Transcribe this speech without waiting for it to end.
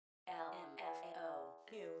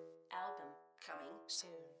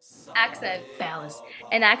Accent. Fallacy.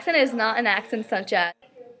 An accent is not an accent such as.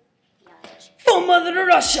 For Mother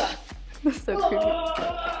Russia! So creepy.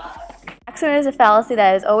 Accent is a fallacy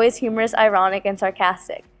that is always humorous, ironic, and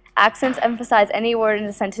sarcastic. Accents emphasize any word in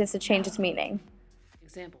a sentence to change its meaning.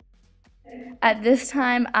 Example. At this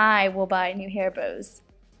time, I will buy new hair bows,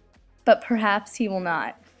 but perhaps he will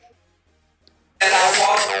not. And I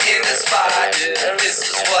walk in the spot, this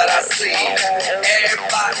is what I see.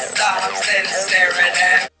 Everybody stops and is staring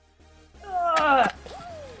at me.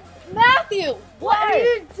 Matthew, what are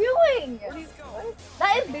you doing?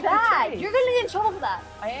 That is bad. You're gonna get in trouble for that.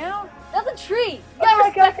 I am? That's a tree. You Oh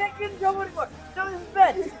my God, I can't get in trouble anymore. No, this is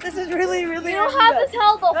bad. This is really, really, You don't really have bad. to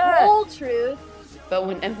tell the whole truth. But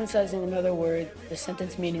when emphasizing another word, the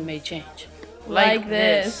sentence meaning may change. Like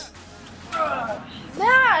this.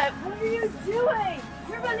 Matt, what are you doing?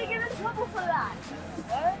 You're gonna get in trouble for that.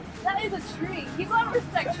 What? That is a tree. You gotta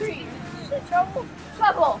respect trees. Trouble?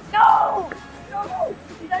 Trouble. No! No!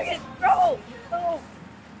 He's gonna get in trouble. No!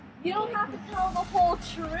 You don't have to tell the whole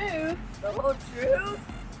truth. The whole truth?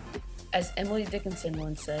 As Emily Dickinson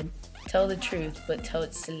once said, tell the truth, but tell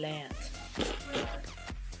it slant.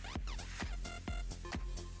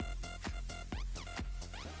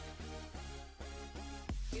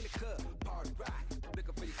 In the club, party rock.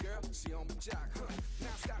 Looking for your girl, she on my jock. Now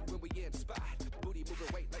stop when we in the spot. Booty moving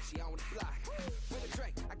weight like she on the block. With a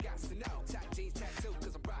drink, I got to know. Tight jeans, tattoo,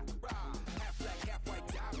 cause I'm rock and roll. Half black, half white,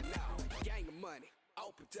 diamond now. Gang of money,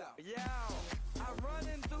 opened up. Yo, I'm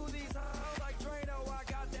running through these halls like Drano. I